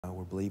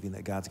believing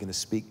that God's going to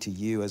speak to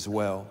you as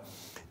well.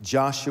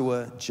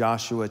 Joshua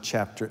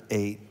chapter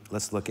 8.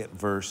 Let's look at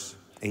verse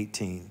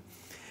 18.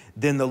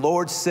 Then the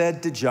Lord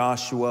said to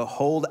Joshua,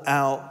 hold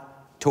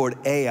out toward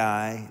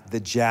Ai the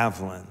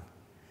javelin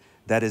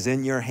that is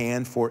in your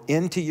hand, for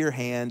into your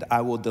hand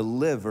I will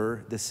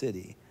deliver the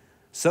city.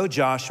 So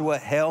Joshua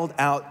held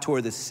out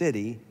toward the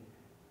city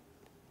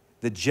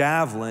the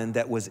javelin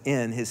that was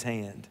in his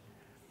hand.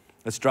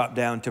 Let's drop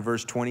down to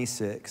verse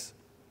 26.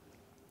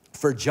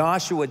 For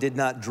Joshua did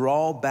not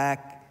draw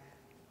back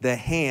the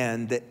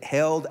hand that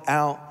held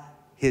out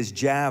his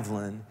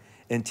javelin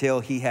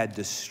until he had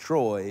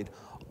destroyed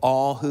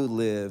all who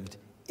lived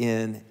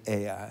in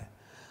Ai.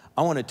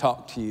 I want to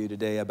talk to you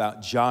today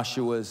about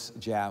Joshua's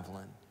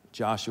javelin.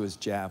 Joshua's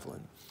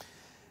javelin.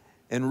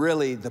 And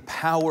really, the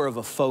power of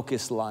a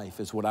focused life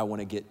is what I want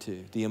to get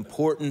to. The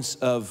importance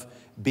of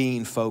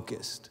being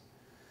focused.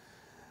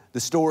 The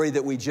story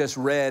that we just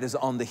read is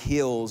on the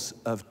heels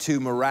of two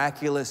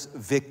miraculous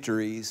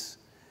victories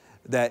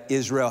that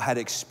Israel had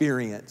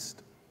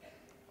experienced.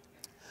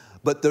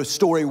 But the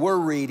story we're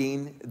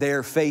reading,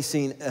 they're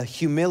facing a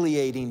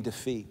humiliating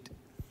defeat.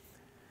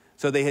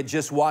 So they had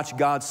just watched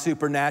God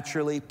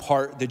supernaturally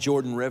part the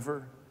Jordan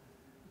River.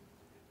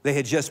 They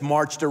had just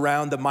marched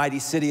around the mighty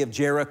city of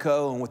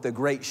Jericho, and with a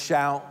great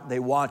shout, they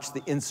watched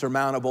the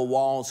insurmountable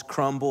walls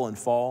crumble and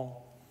fall.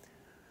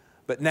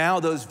 But now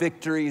those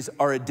victories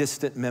are a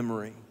distant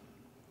memory.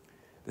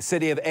 The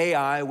city of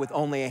Ai, with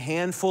only a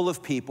handful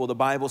of people, the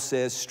Bible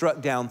says,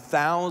 struck down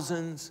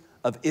thousands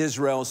of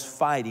Israel's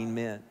fighting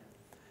men.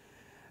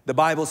 The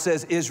Bible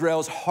says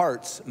Israel's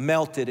hearts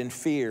melted in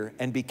fear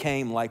and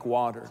became like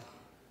water.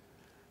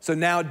 So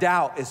now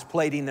doubt is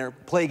plaguing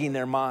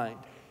their mind.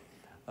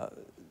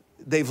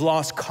 They've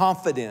lost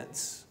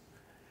confidence.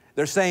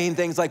 They're saying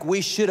things like,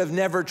 we should have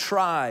never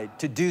tried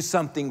to do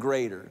something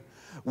greater.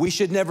 We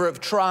should never have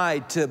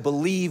tried to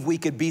believe we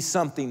could be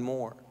something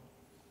more.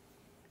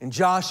 And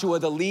Joshua,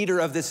 the leader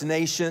of this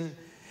nation,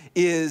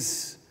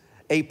 is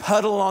a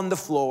puddle on the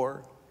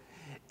floor.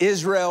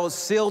 Israel's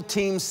SEAL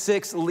Team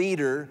 6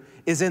 leader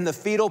is in the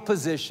fetal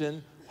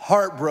position,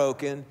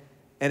 heartbroken,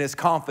 and his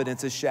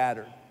confidence is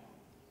shattered.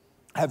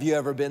 Have you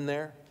ever been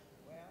there?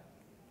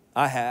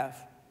 I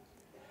have.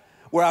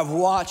 Where I've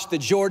watched the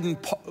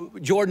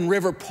Jordan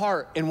River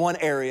part in one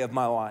area of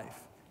my life,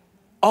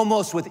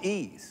 almost with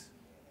ease.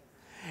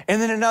 And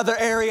then another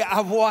area,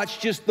 I've watched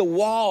just the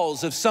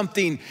walls of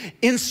something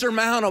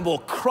insurmountable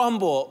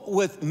crumble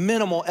with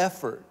minimal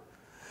effort.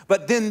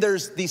 But then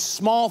there's these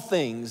small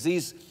things,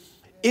 these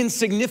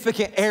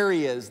insignificant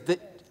areas that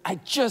I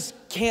just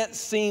can't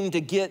seem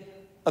to get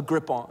a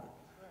grip on.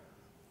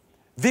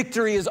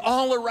 Victory is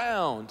all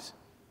around,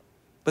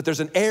 but there's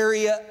an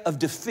area of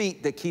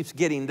defeat that keeps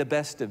getting the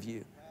best of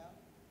you.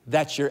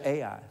 That's your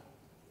Ai.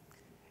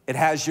 It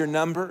has your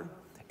number.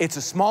 It's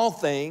a small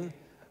thing,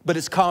 but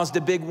it's caused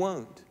a big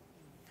wound.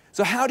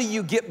 So how do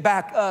you get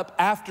back up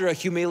after a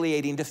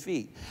humiliating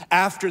defeat?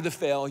 After the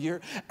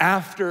failure,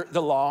 after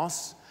the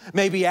loss,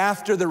 maybe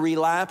after the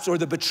relapse or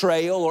the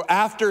betrayal, or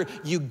after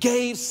you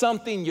gave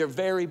something your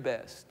very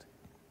best,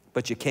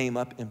 but you came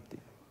up empty.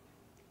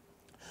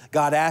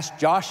 God asked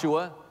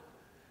Joshua,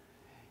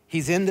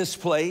 he's in this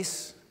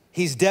place,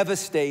 he's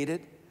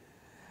devastated,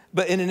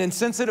 but in an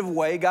insensitive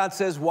way, God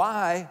says,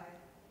 why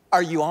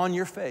are you on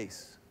your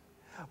face?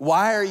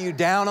 Why are you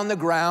down on the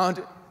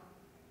ground,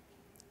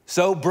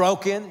 so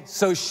broken,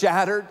 so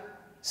shattered?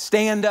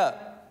 Stand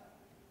up.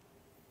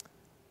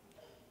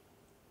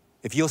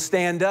 If you'll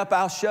stand up,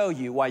 I'll show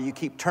you why you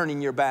keep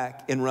turning your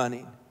back and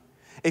running.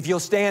 If you'll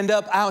stand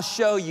up, I'll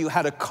show you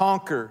how to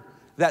conquer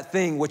that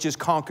thing which has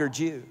conquered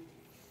you.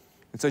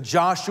 And so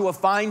Joshua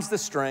finds the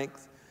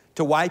strength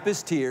to wipe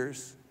his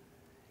tears.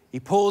 He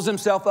pulls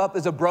himself up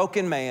as a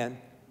broken man,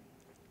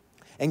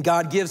 and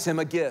God gives him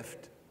a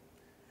gift.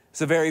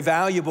 It's a very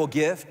valuable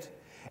gift.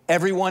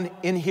 Everyone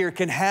in here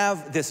can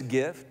have this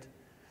gift.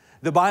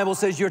 The Bible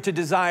says you're to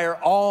desire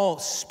all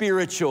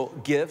spiritual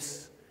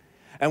gifts.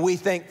 And we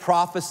think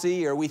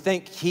prophecy, or we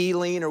think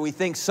healing, or we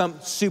think some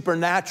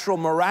supernatural,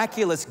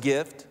 miraculous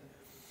gift.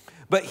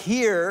 But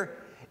here,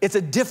 it's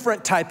a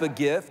different type of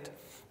gift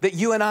that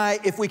you and I,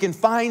 if we can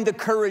find the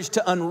courage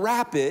to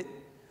unwrap it,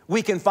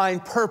 we can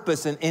find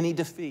purpose in any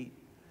defeat.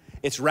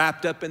 It's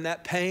wrapped up in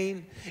that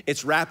pain.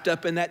 It's wrapped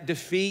up in that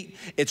defeat.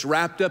 It's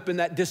wrapped up in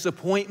that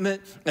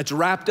disappointment. It's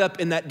wrapped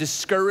up in that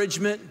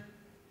discouragement.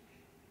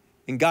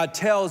 And God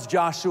tells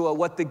Joshua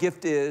what the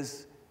gift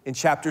is in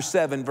chapter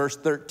 7, verse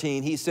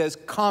 13. He says,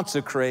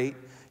 consecrate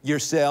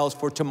yourselves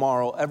for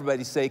tomorrow.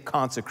 Everybody say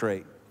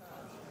consecrate.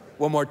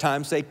 One more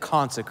time, say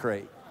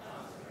consecrate.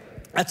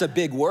 That's a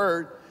big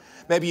word.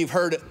 Maybe you've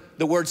heard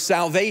the word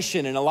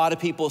salvation, and a lot of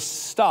people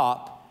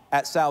stop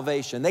at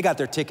salvation. They got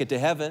their ticket to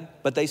heaven,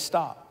 but they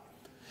stop.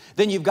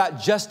 Then you've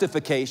got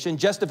justification.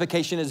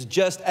 Justification is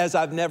just as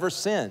I've never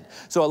sinned.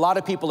 So a lot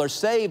of people are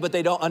saved, but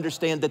they don't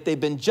understand that they've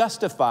been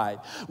justified,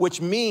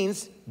 which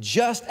means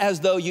just as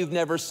though you've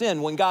never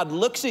sinned. When God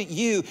looks at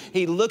you,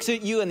 he looks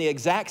at you in the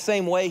exact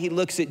same way he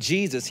looks at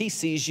Jesus. He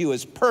sees you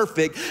as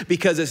perfect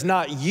because it's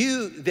not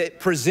you that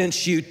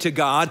presents you to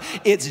God.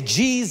 It's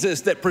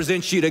Jesus that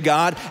presents you to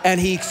God, and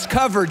he's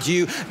covered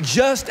you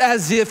just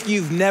as if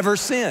you've never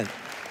sinned.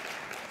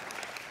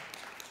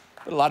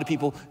 But a lot of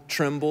people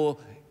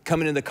tremble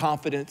coming into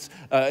confidence,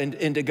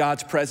 into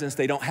God's presence.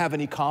 They don't have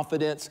any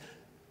confidence.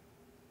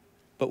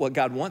 But what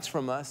God wants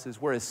from us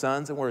is we're his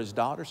sons and we're his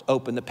daughters.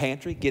 Open the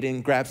pantry, get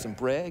in, grab some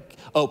bread,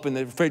 open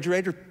the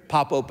refrigerator,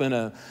 pop open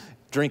a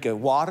drink of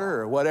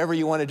water or whatever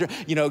you want to drink.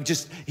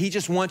 He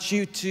just wants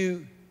you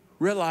to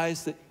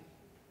realize that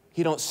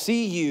he don't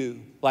see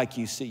you like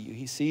you see you.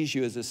 He sees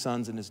you as his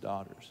sons and his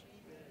daughters.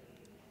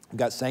 We've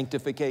got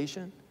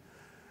sanctification.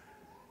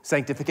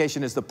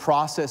 Sanctification is the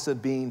process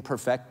of being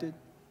perfected.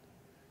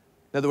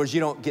 In other words, you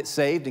don't get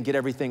saved and get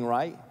everything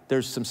right.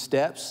 There's some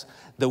steps.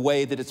 The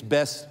way that it's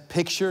best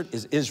pictured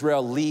is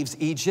Israel leaves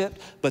Egypt,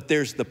 but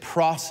there's the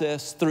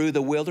process through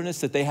the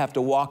wilderness that they have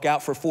to walk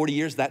out for 40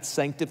 years. That's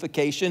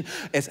sanctification.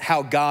 It's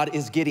how God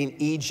is getting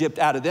Egypt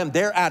out of them.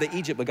 They're out of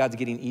Egypt, but God's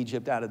getting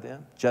Egypt out of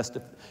them.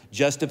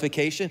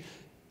 Justification,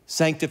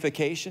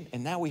 sanctification,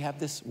 and now we have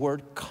this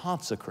word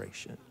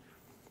consecration.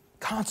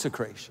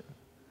 Consecration.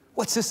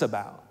 What's this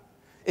about?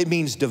 It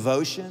means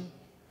devotion,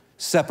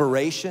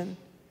 separation,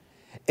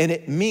 and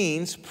it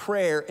means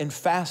prayer and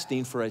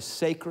fasting for a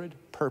sacred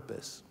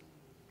purpose.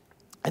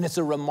 And it's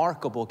a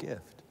remarkable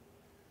gift.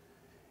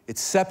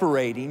 It's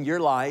separating your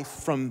life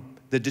from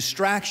the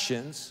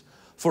distractions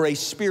for a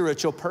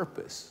spiritual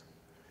purpose.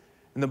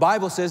 And the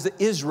Bible says that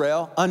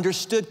Israel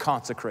understood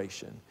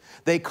consecration.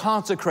 They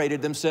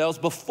consecrated themselves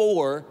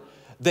before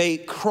they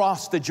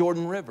crossed the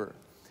Jordan River.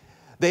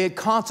 They had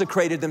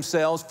consecrated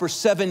themselves for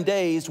 7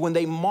 days when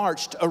they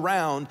marched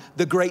around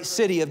the great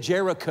city of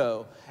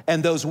Jericho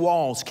and those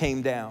walls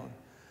came down.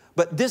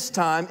 But this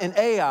time in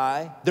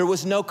Ai, there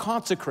was no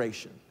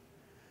consecration.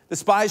 The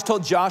spies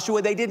told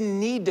Joshua they didn't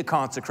need to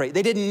consecrate.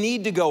 They didn't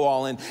need to go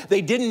all in.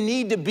 They didn't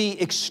need to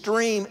be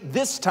extreme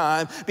this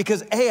time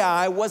because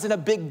Ai wasn't a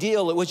big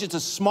deal. It was just a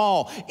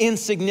small,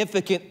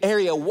 insignificant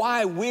area.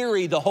 Why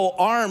weary the whole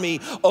army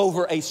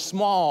over a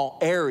small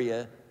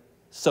area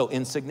so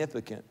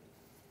insignificant?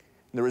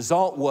 And the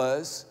result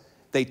was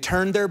they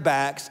turned their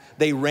backs,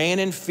 they ran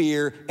in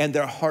fear, and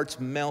their hearts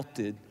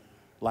melted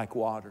like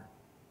water.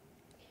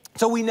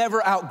 So we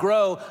never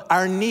outgrow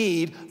our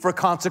need for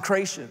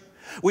consecration.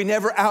 We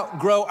never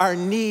outgrow our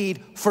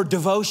need for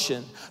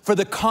devotion, for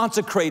the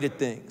consecrated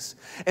things.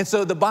 And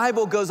so the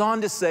Bible goes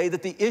on to say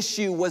that the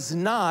issue was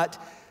not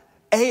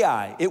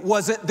Ai. It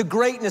wasn't the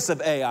greatness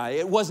of Ai.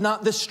 It was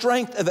not the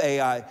strength of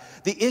Ai.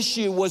 The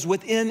issue was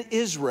within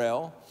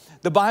Israel.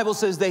 The Bible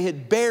says they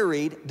had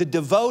buried the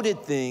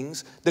devoted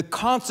things, the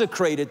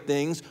consecrated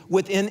things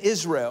within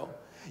Israel.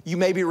 You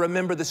maybe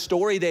remember the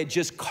story. They had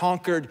just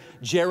conquered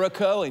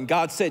Jericho, and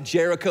God said,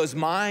 Jericho's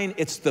mine.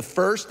 It's the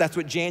first. That's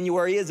what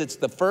January is. It's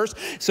the first.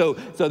 So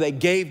they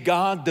gave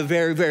God the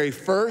very, very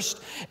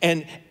first.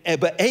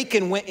 But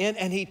Achan went in,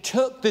 and he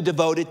took the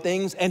devoted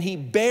things, and he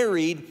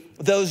buried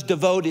those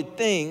devoted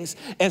things.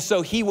 And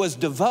so he was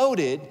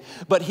devoted,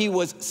 but he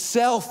was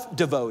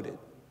self-devoted.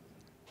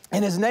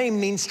 And his name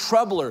means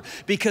troubler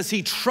because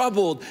he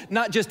troubled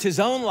not just his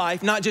own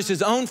life, not just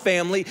his own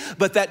family,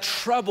 but that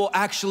trouble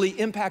actually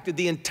impacted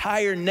the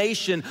entire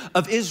nation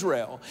of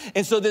Israel.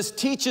 And so this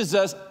teaches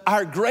us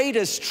our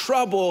greatest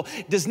trouble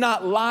does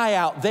not lie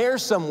out there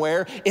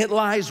somewhere. It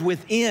lies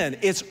within.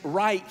 It's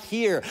right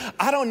here.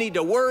 I don't need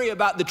to worry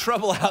about the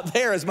trouble out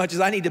there as much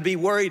as I need to be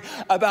worried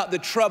about the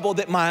trouble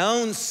that my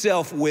own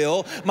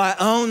self-will, my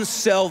own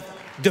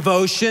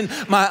self-devotion,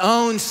 my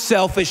own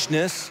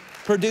selfishness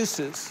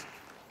produces.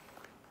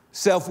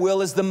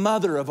 Self-will is the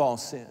mother of all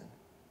sin.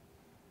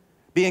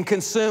 Being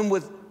consumed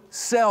with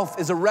self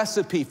is a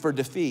recipe for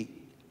defeat.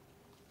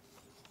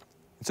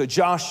 So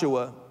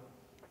Joshua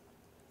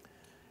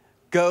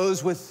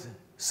goes with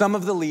some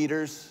of the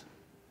leaders.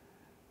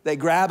 They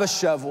grab a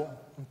shovel,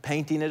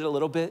 painting it a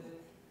little bit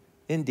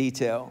in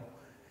detail.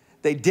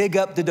 They dig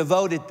up the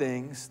devoted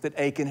things that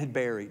Achan had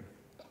buried.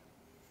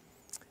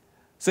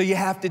 So you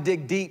have to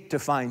dig deep to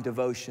find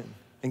devotion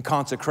and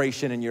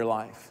consecration in your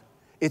life.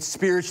 It's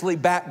spiritually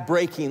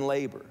back-breaking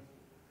labor.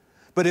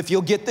 But if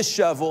you'll get the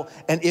shovel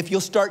and if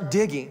you'll start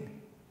digging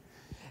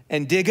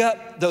and dig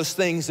up those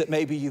things that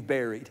maybe you've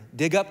buried,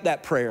 dig up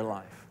that prayer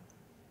life,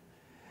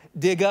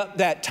 dig up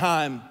that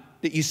time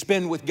that you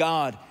spend with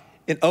God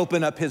and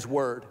open up his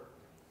word.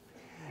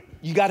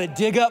 You got to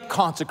dig up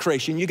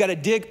consecration. You got to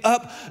dig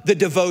up the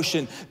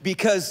devotion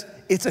because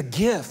it's a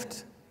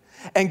gift.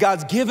 And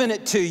God's given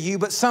it to you,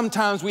 but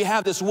sometimes we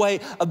have this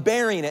way of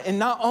burying it. And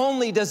not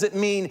only does it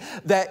mean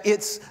that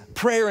it's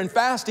prayer and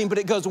fasting, but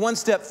it goes one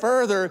step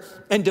further,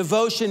 and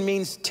devotion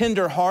means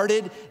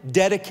tender-hearted,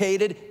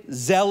 dedicated,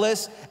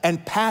 zealous,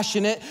 and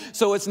passionate.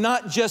 So it's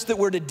not just that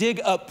we're to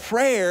dig up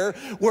prayer,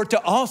 we're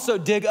to also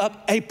dig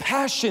up a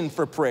passion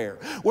for prayer.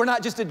 We're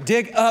not just to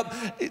dig up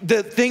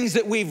the things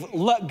that we've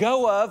let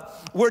go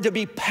of, we're to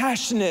be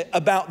passionate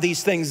about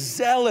these things,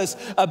 zealous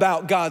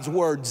about God's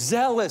word,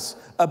 zealous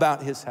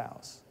about his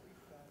house.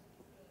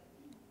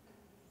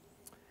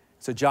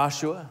 So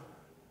Joshua,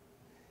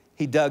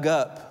 he dug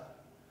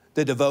up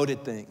the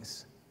devoted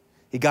things.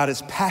 He got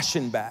his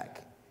passion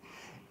back.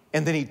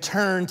 And then he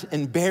turned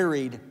and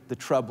buried the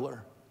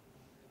troubler.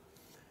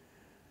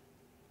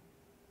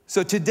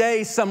 So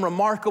today, some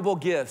remarkable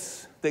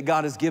gifts that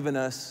God has given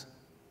us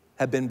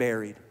have been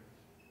buried.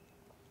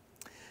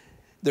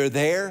 They're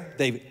there.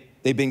 They've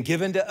been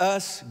given to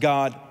us.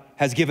 God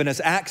has given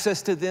us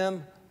access to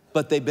them,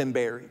 but they've been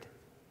buried.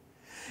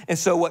 And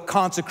so what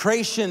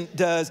consecration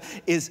does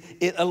is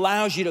it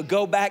allows you to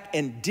go back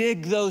and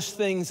dig those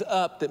things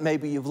up that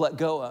maybe you've let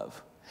go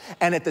of.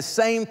 And at the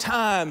same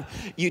time,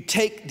 you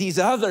take these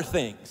other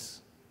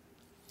things.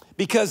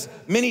 Because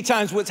many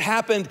times what's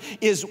happened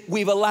is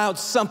we've allowed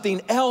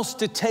something else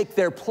to take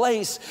their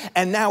place,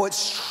 and now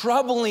it's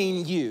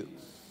troubling you.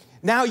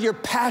 Now your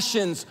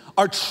passions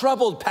are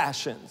troubled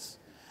passions.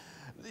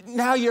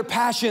 Now your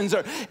passions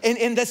are,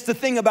 and that's the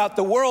thing about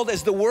the world,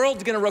 is the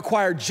world's gonna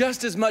require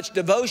just as much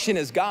devotion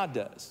as God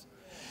does.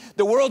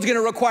 The world's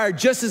gonna require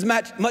just as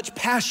much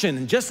passion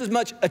and just as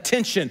much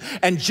attention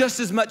and just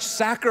as much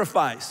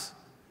sacrifice.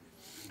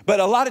 But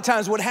a lot of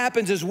times what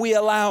happens is we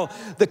allow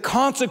the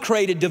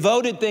consecrated,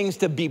 devoted things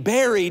to be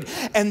buried,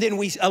 and then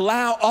we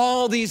allow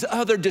all these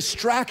other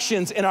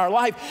distractions in our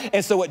life.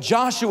 And so what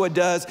Joshua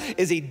does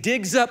is he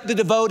digs up the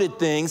devoted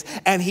things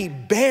and he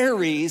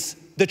buries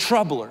the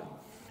troubler.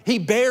 He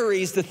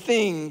buries the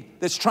thing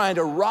that's trying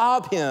to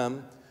rob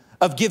him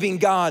of giving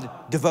God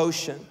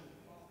devotion.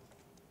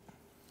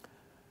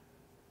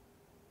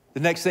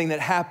 The next thing that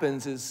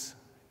happens is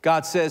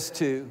God says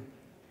to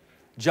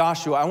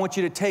Joshua, I want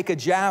you to take a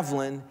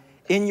javelin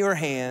in your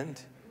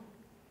hand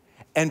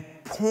and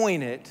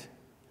point it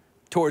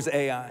towards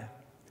Ai.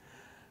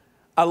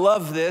 I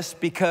love this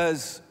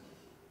because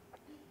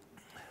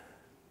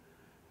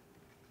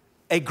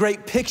a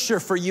great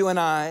picture for you and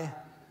I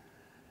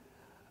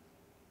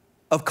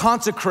of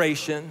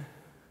consecration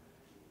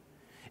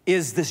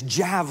is this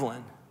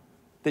javelin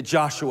that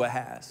Joshua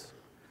has.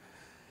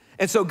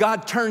 And so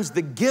God turns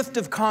the gift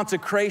of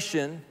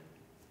consecration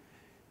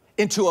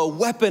into a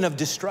weapon of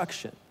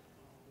destruction.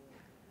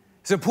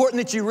 It's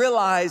important that you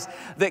realize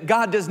that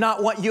God does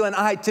not want you and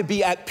I to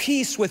be at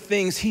peace with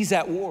things he's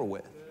at war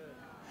with.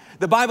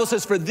 The Bible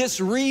says, for this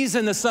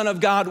reason the Son of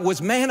God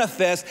was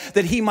manifest,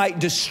 that he might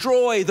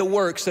destroy the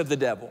works of the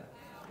devil,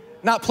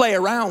 not play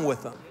around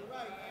with them.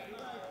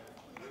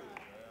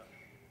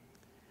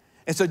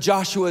 And so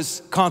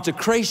Joshua's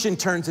consecration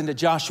turns into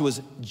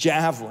Joshua's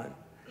javelin.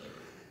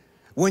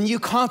 When you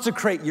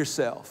consecrate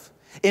yourself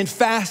in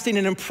fasting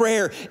and in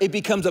prayer, it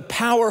becomes a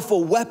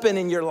powerful weapon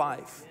in your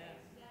life.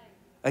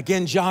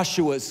 Again,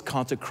 Joshua's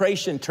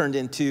consecration turned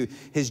into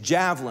his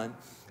javelin.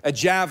 A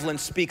javelin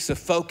speaks of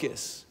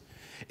focus.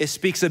 It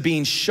speaks of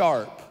being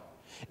sharp.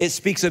 It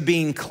speaks of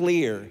being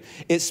clear.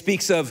 It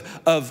speaks of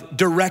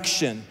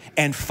direction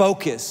and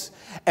focus.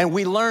 And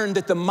we learned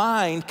that the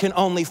mind can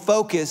only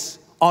focus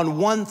on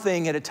one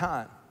thing at a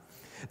time.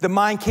 The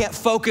mind can't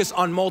focus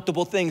on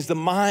multiple things. The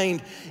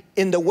mind,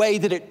 in the way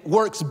that it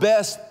works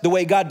best, the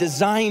way God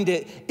designed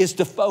it, is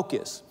to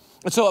focus.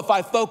 And so if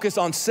I focus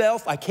on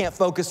self, I can't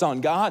focus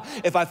on God.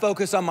 If I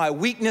focus on my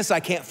weakness,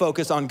 I can't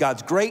focus on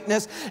God's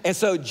greatness. And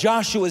so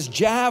Joshua's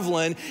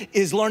javelin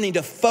is learning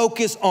to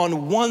focus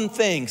on one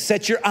thing.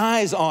 Set your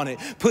eyes on it.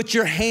 Put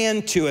your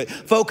hand to it.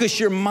 Focus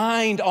your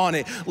mind on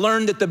it.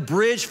 Learn that the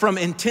bridge from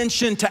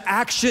intention to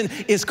action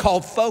is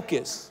called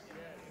focus.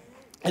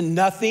 And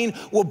nothing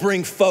will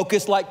bring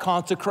focus like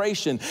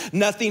consecration.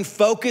 Nothing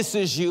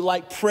focuses you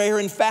like prayer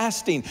and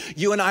fasting.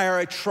 You and I are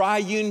a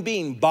triune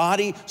being,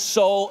 body,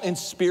 soul, and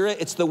spirit.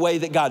 It's the way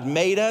that God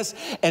made us.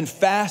 And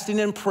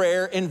fasting and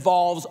prayer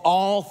involves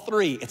all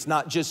three. It's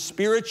not just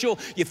spiritual.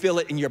 You feel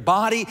it in your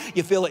body.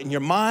 You feel it in your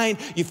mind.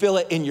 You feel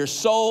it in your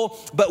soul.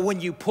 But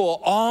when you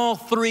pull all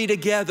three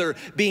together,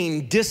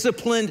 being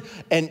disciplined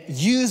and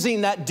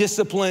using that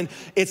discipline,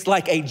 it's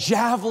like a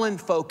javelin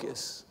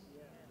focus.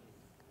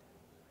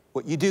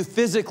 What you do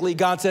physically,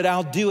 God said,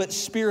 I'll do it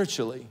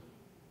spiritually.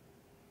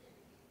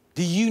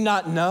 Do you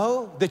not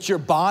know that your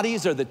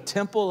bodies are the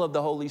temple of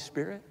the Holy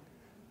Spirit?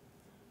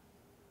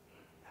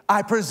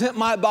 I present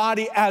my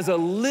body as a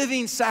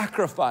living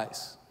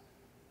sacrifice,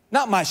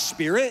 not my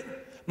spirit,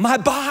 my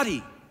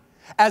body,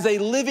 as a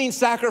living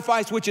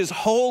sacrifice, which is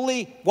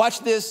holy, watch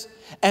this,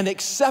 and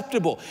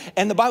acceptable.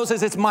 And the Bible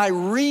says it's my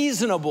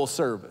reasonable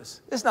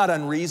service. It's not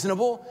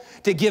unreasonable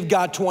to give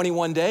God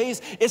 21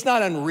 days. It's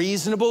not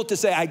unreasonable to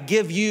say, I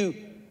give you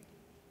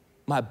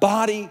my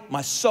body,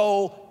 my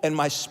soul, and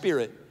my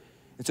spirit.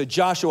 And so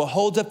Joshua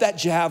holds up that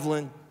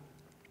javelin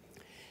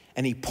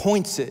and he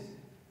points it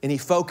and he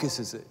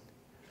focuses it.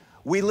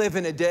 We live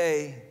in a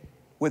day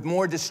with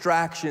more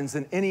distractions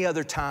than any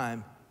other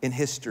time in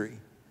history.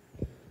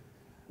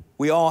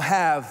 We all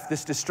have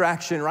this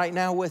distraction right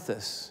now with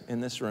us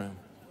in this room.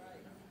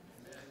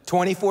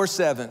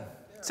 24/7.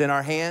 It's in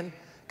our hand,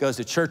 goes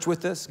to church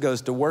with us,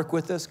 goes to work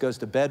with us, goes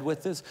to bed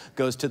with us,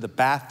 goes to the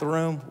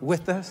bathroom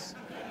with us.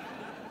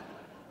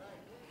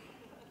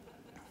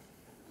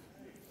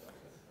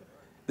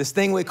 This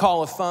thing we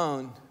call a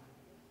phone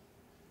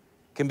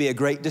can be a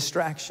great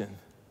distraction.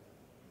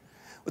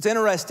 What's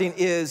interesting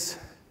is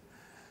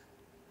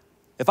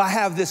if I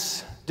have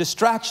this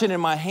distraction in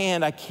my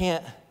hand, I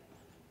can't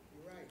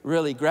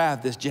really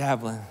grab this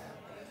javelin.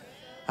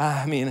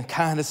 I mean,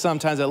 kind of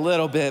sometimes a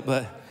little bit,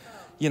 but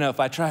you know, if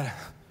I try to,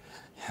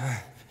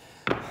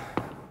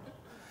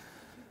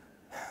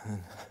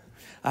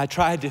 I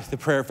tried the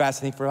prayer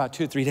fasting for about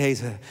 2 or 3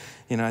 days.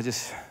 You know,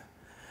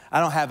 I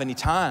don't have any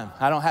time.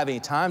 I don't have any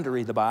time to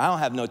read the Bible. I don't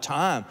have no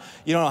time.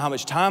 You don't know how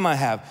much time I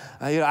have.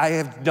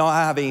 Don't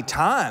have any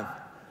time.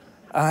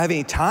 I don't have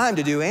any time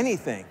to do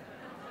anything.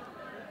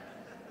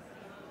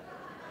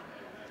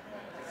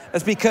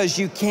 That's because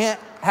you can't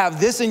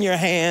have this in your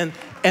hand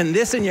and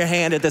this in your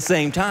hand at the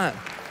same time.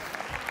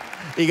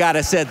 You got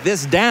to set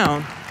this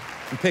down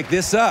and pick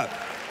this up.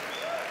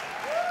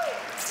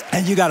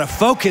 And you got to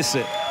focus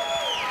it.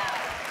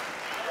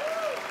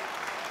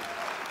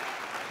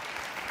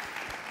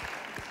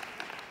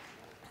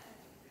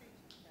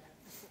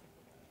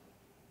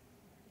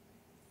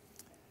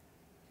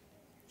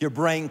 Your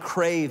brain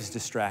craves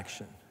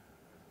distraction.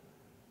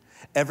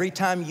 Every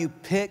time you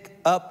pick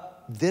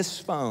up this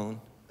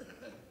phone,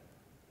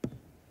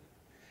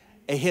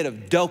 a hit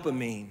of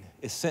dopamine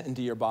is sent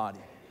into your body.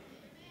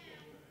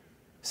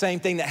 Same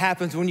thing that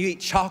happens when you eat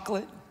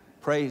chocolate.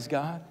 Praise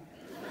God.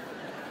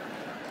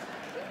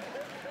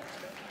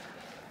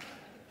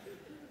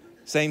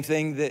 Same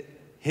thing that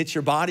hits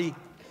your body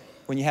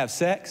when you have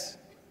sex.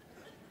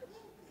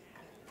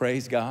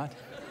 Praise God.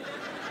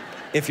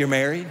 If you're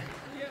married.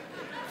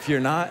 If you're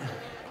not,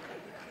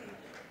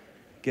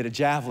 get a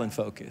Javelin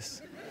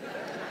focus.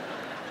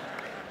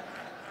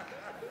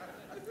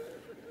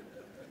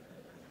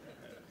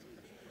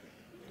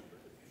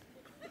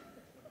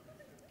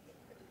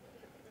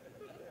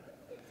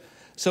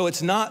 So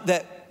it's not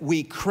that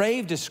we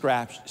crave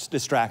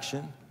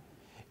distraction,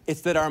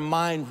 it's that our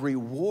mind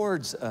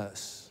rewards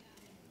us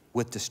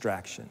with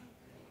distraction.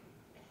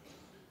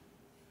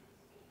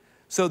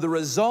 So the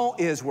result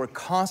is we're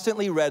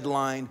constantly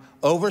redlined,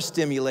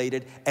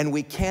 overstimulated, and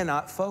we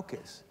cannot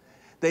focus.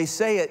 They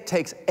say it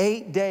takes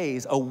 8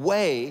 days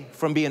away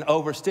from being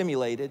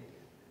overstimulated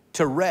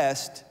to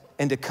rest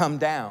and to come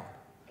down.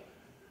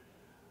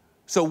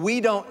 So we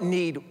don't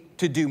need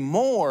to do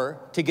more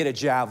to get a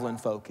Javelin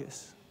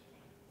focus.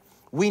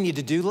 We need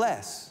to do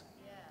less.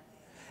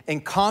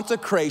 And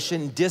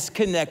consecration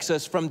disconnects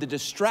us from the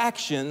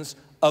distractions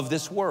of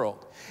this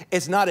world.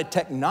 It's not a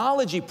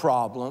technology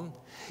problem.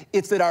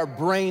 It's that our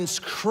brains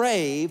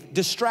crave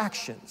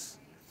distractions.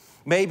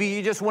 Maybe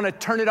you just want to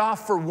turn it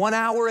off for 1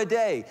 hour a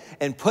day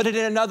and put it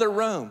in another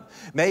room.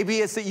 Maybe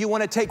it's that you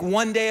want to take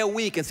 1 day a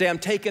week and say, I'm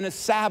taking a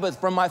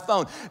Sabbath from my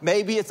phone.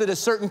 Maybe it's at a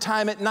certain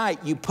time at night,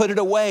 you put it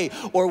away.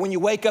 Or when you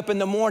wake up in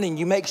the morning,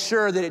 you make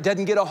sure that it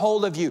doesn't get a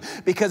hold of you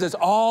because it's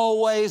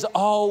always,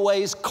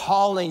 always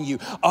calling you.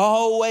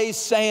 Always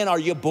saying, are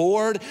you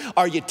bored?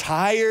 Are you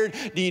tired?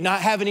 Do you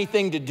not have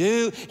anything to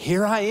do?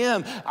 Here I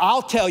am.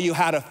 I'll tell you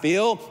how to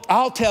feel.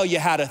 I'll tell you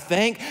how to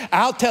think.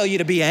 I'll tell you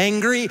to be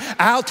angry.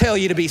 I'll tell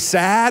you to be sad.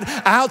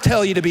 I'll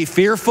tell you to be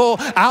fearful.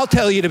 I'll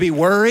tell you to be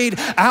worried.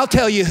 I'll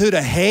tell you who to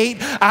hate.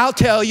 I'll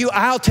tell you.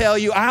 Why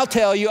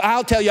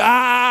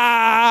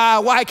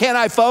can't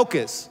I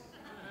focus?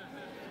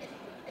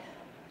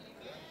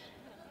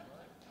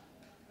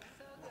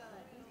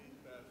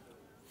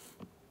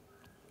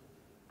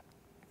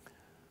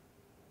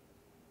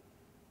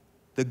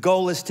 The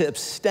goal is to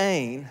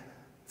abstain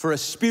for a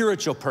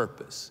spiritual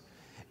purpose.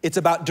 It's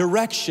about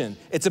direction.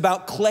 It's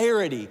about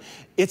clarity.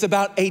 It's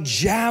about a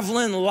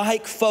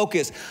javelin-like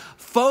focus.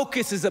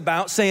 Focus is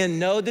about saying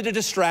no to the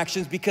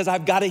distractions because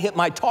I've got to hit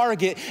my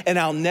target, and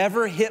I'll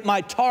never hit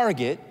my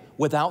target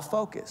without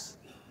focus.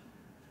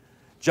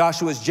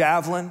 Joshua's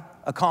javelin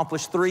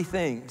accomplished 3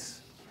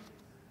 things.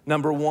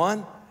 Number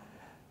 1,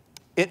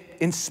 it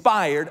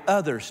inspired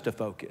others to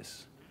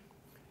focus.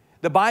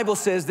 The Bible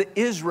says that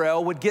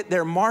Israel would get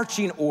their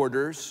marching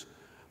orders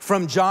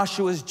from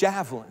Joshua's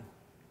javelin.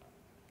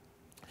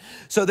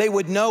 So they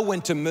would know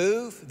when to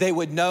move. They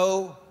would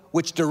know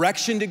which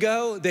direction to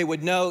go. They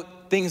would know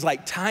things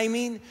like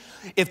timing.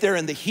 If they're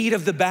in the heat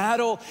of the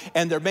battle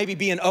and they're maybe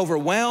being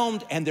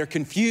overwhelmed and they're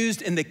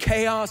confused in the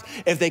chaos,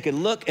 if they could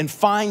look and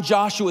find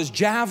Joshua's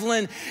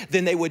javelin,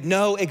 then they would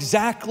know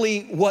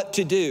exactly what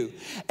to do.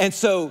 And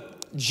so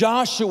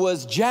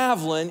Joshua's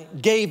javelin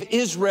gave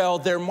Israel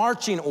their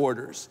marching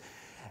orders.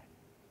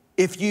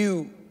 If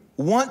you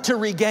want to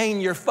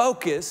regain your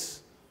focus,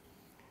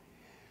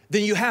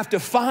 then you have to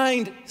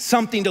find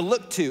something to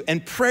look to.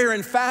 And prayer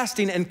and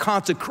fasting and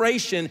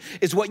consecration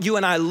is what you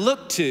and I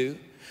look to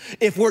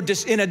If we're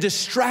just in a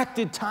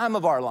distracted time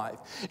of our life,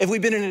 if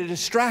we've been in a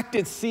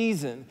distracted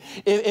season,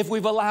 if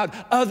we've allowed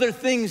other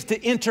things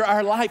to enter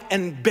our life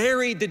and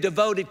buried the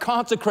devoted,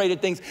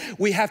 consecrated things,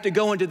 we have to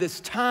go into this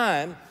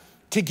time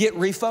to get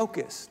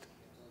refocused.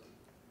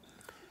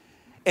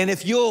 And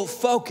if you'll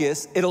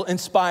focus, it'll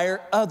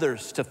inspire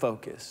others to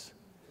focus.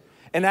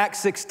 In Acts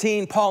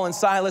 16, Paul and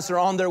Silas are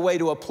on their way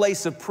to a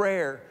place of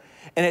prayer,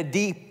 and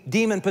a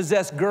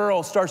demon-possessed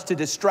girl starts to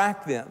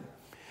distract them.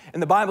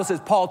 And the Bible says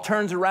Paul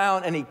turns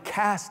around and he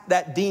casts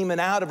that demon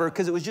out of her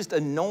because it was just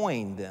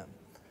annoying them.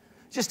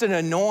 Just an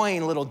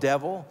annoying little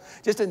devil,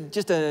 just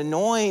an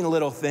annoying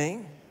little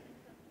thing.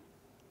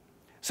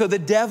 So the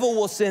devil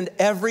will send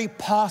every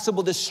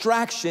possible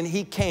distraction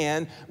he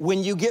can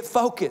when you get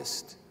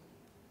focused.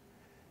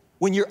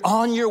 When you're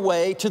on your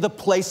way to the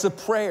place of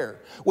prayer,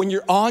 when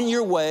you're on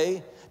your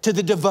way to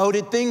the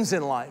devoted things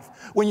in life,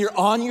 when you're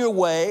on your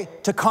way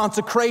to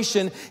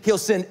consecration, he'll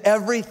send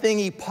everything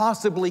he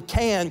possibly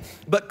can,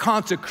 but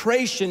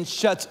consecration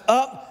shuts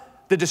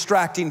up the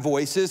distracting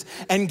voices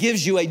and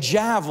gives you a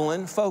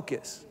javelin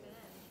focus.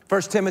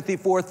 1 Timothy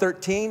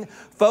 4:13,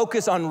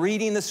 focus on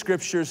reading the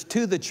scriptures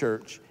to the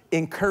church,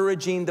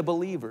 encouraging the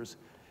believers.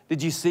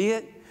 Did you see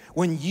it?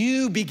 When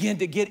you begin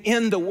to get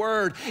in the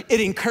Word, it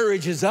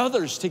encourages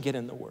others to get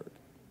in the Word.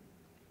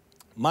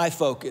 My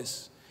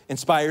focus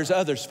inspires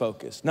others'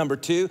 focus. Number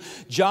 2,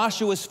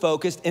 Joshua's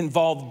focus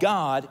involved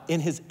God in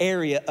his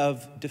area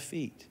of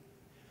defeat.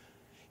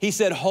 He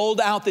said, hold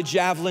out the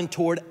javelin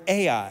toward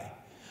Ai.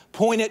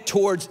 Point it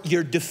towards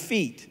your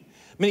defeat.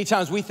 Many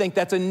times we think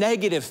that's a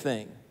negative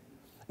thing.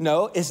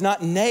 No, it's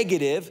not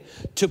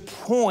negative to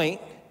point,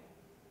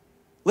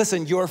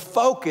 listen, your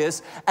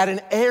focus at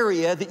an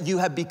area that you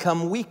have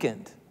become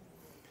weakened.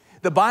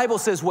 The Bible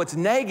says what's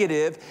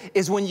negative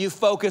is when you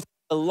focus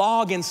on a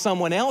log in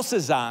someone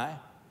else's eye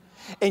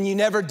and you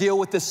never deal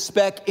with the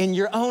speck in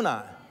your own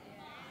eye.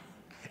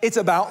 It's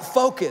about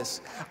focus.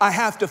 I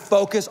have to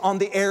focus on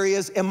the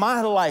areas in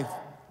my life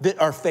that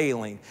are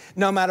failing,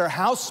 no matter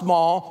how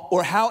small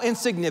or how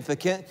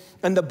insignificant.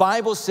 And the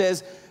Bible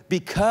says,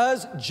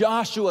 because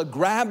Joshua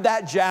grabbed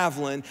that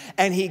javelin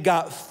and he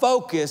got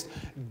focused,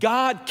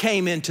 God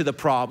came into the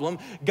problem,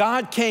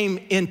 God came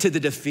into the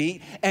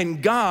defeat,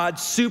 and God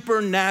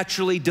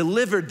supernaturally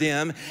delivered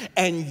them.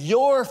 And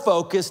your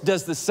focus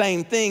does the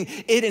same thing.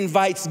 It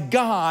invites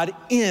God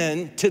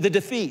into the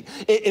defeat.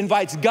 It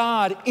invites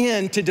God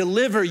in to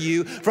deliver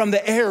you from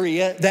the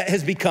area that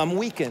has become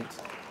weakened.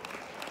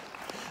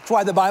 That's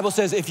why the Bible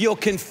says if you'll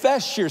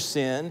confess your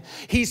sin,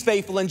 he's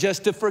faithful and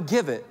just to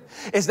forgive it.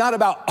 It's not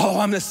about,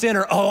 oh, I'm a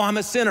sinner, oh, I'm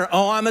a sinner,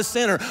 oh, I'm a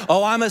sinner,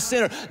 oh, I'm a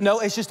sinner. No,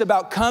 it's just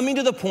about coming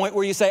to the point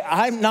where you say,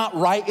 I'm not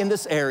right in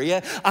this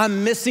area.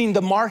 I'm missing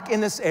the mark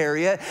in this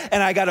area,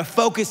 and I got to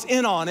focus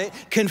in on it,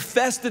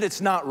 confess that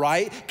it's not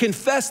right,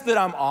 confess that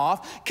I'm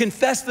off,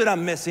 confess that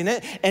I'm missing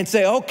it, and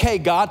say, okay,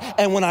 God,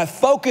 and when I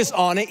focus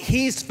on it,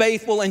 he's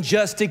faithful and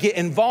just to get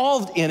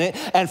involved in it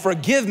and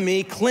forgive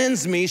me,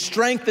 cleanse me,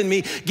 strengthen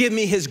me, give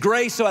me his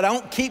grace so I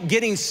don't keep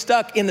getting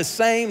stuck in the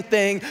same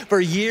thing for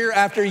year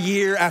after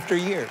year after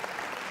year.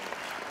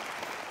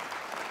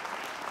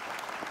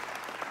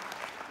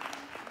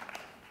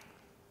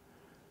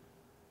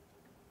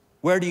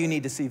 Where do you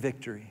need to see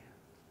victory?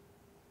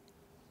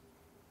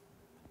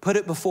 Put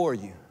it before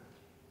you.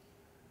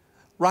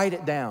 Write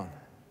it down.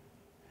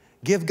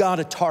 Give God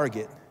a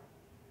target,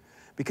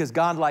 because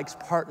God likes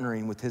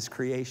partnering with his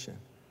creation.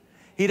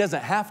 He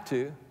doesn't have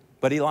to,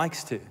 but he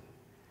likes to.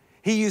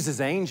 He uses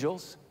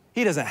angels.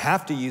 He doesn't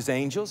have to use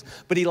angels,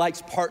 but he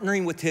likes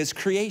partnering with his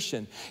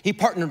creation. He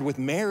partnered with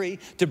Mary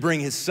to bring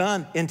his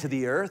son into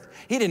the earth.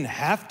 He didn't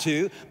have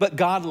to, but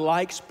God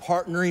likes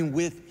partnering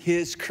with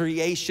his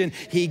creation.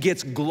 He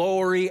gets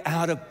glory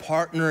out of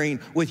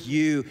partnering with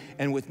you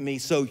and with me.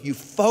 So you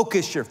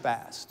focus your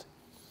fast.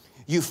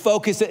 You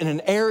focus it in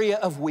an area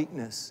of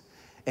weakness,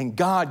 and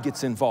God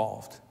gets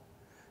involved.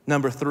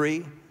 Number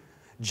 3,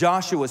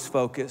 Joshua's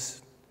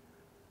focus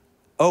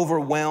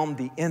overwhelmed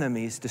the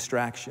enemy's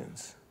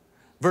distractions.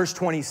 Verse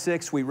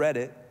 26, we read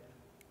it.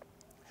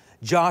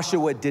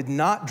 Joshua did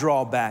not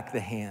draw back the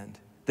hand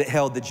that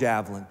held the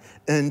javelin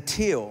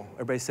until,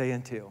 everybody say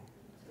until,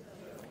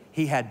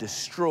 he had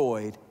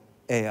destroyed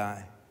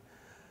Ai.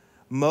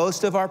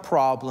 Most of our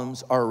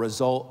problems are a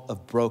result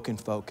of broken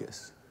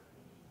focus.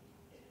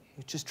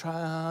 You just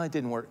try, it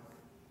didn't work.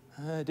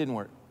 It didn't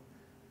work.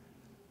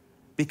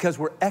 Because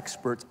we're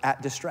experts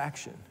at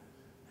distraction.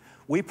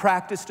 We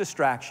practice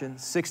distraction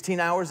 16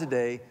 hours a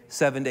day,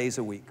 7 days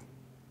a week.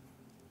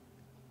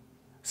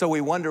 So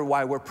we wonder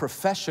why we're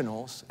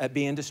professionals at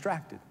being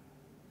distracted.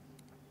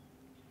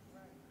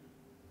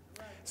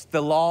 It's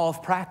the law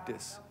of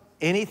practice.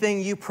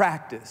 Anything you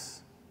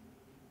practice,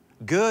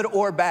 good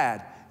or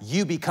bad,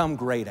 you become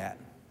great at.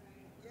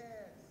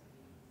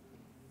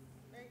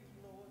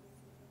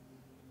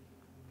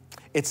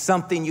 It's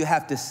something you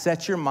have to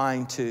set your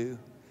mind to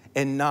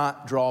and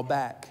not draw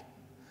back.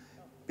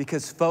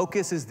 Because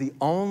focus is the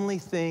only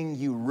thing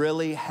you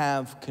really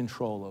have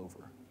control over.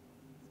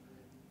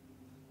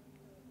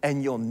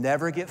 And you'll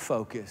never get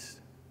focused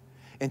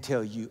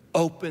until you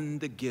open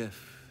the gift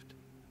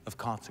of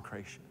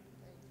consecration.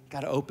 You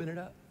got to open it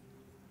up.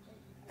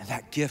 And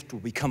that gift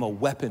will become a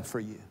weapon for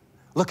you.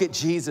 Look at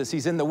Jesus.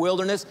 He's in the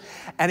wilderness,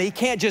 and he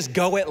can't just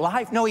go at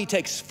life. No, he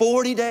takes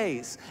 40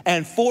 days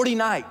and 40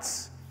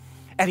 nights,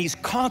 and he's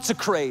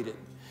consecrated.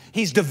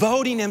 He's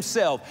devoting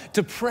himself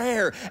to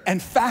prayer and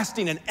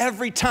fasting. And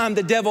every time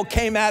the devil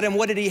came at him,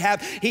 what did he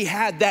have? He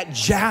had that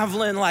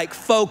javelin-like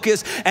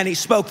focus, and he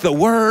spoke the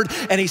word,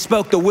 and he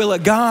spoke the will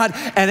of God.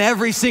 And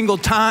every single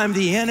time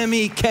the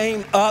enemy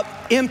came up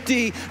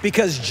empty,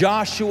 because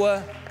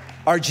Joshua,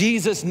 or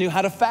Jesus, knew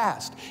how to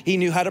fast. He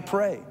knew how to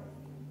pray.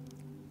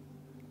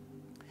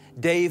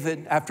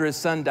 David, after his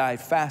son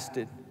died,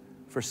 fasted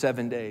for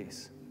 7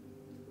 days.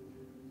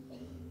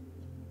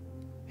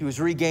 He was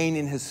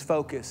regaining his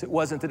focus. It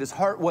wasn't that his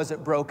heart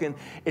wasn't broken.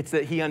 It's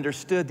that he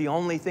understood the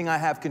only thing I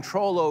have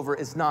control over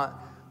is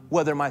not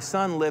whether my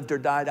son lived or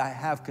died. I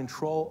have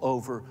control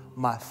over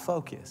my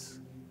focus.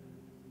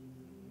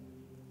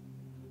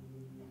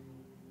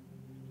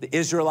 The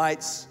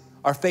Israelites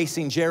are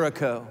facing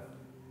Jericho,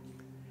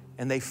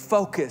 and they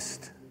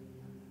focused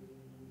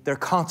their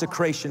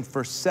consecration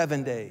for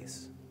 7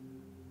 days.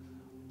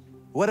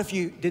 What if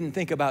you didn't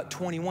think about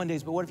 21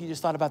 days, but what if you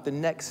just thought about the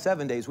next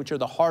 7 days, which are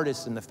the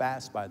hardest in the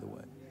fast, by the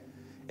way?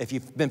 If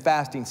you've been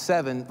fasting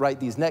 7, right,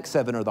 these next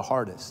 7 are the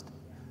hardest.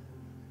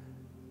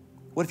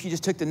 What if you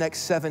just took the next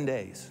 7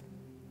 days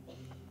and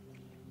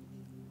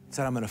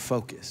said, I'm going to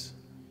focus?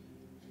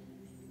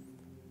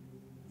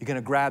 You're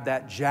going to grab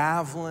that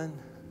javelin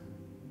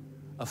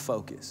of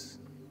focus.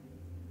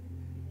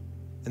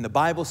 And the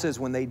Bible says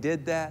when they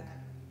did that,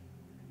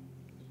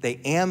 they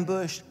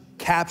ambushed,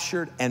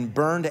 captured, and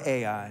burned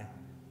Ai.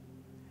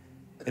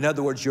 In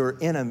other words,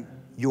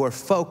 your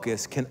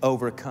focus can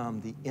overcome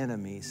the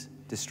enemy's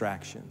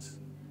distractions.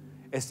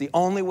 It's the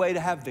only way to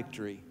have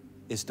victory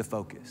is to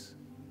focus.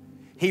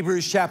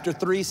 Hebrews chapter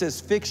 3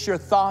 says, fix your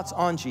thoughts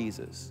on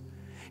Jesus.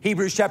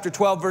 Hebrews chapter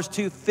 12, verse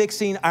 2,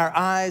 fixing our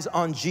eyes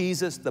on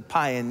Jesus, the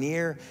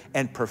pioneer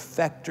and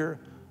perfecter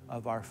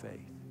of our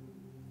faith.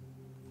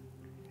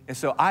 And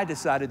so I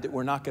decided that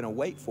we're not going to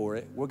wait for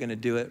it. We're going to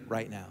do it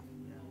right now.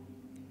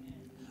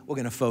 We're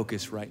going to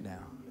focus right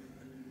now.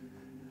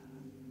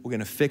 We're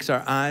going to fix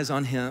our eyes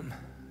on him.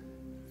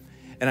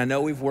 And I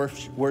know we've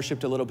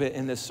worshiped a little bit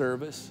in this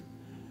service,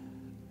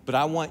 but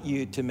I want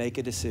you to make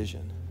a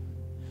decision.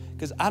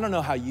 Because I don't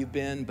know how you've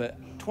been, but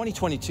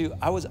 2022,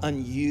 I was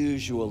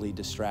unusually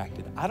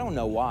distracted. I don't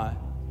know why.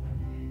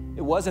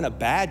 It wasn't a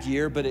bad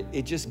year, but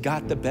it just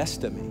got the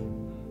best of me.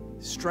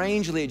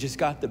 Strangely, it just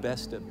got the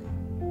best of me.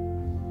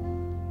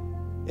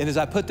 And as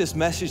I put this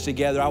message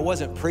together, I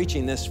wasn't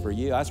preaching this for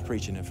you. I was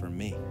preaching it for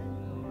me.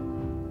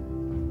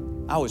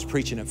 I was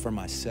preaching it for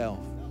myself.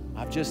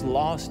 I've just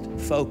lost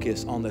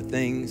focus on the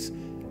things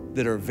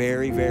that are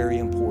very, very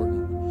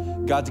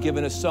important. God's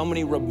given us so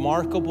many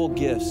remarkable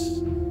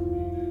gifts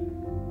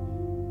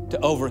to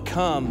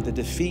overcome the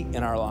defeat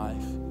in our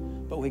life,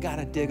 but we got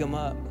to dig them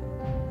up.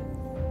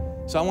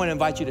 So I want to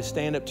invite you to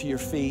stand up to your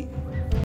feet.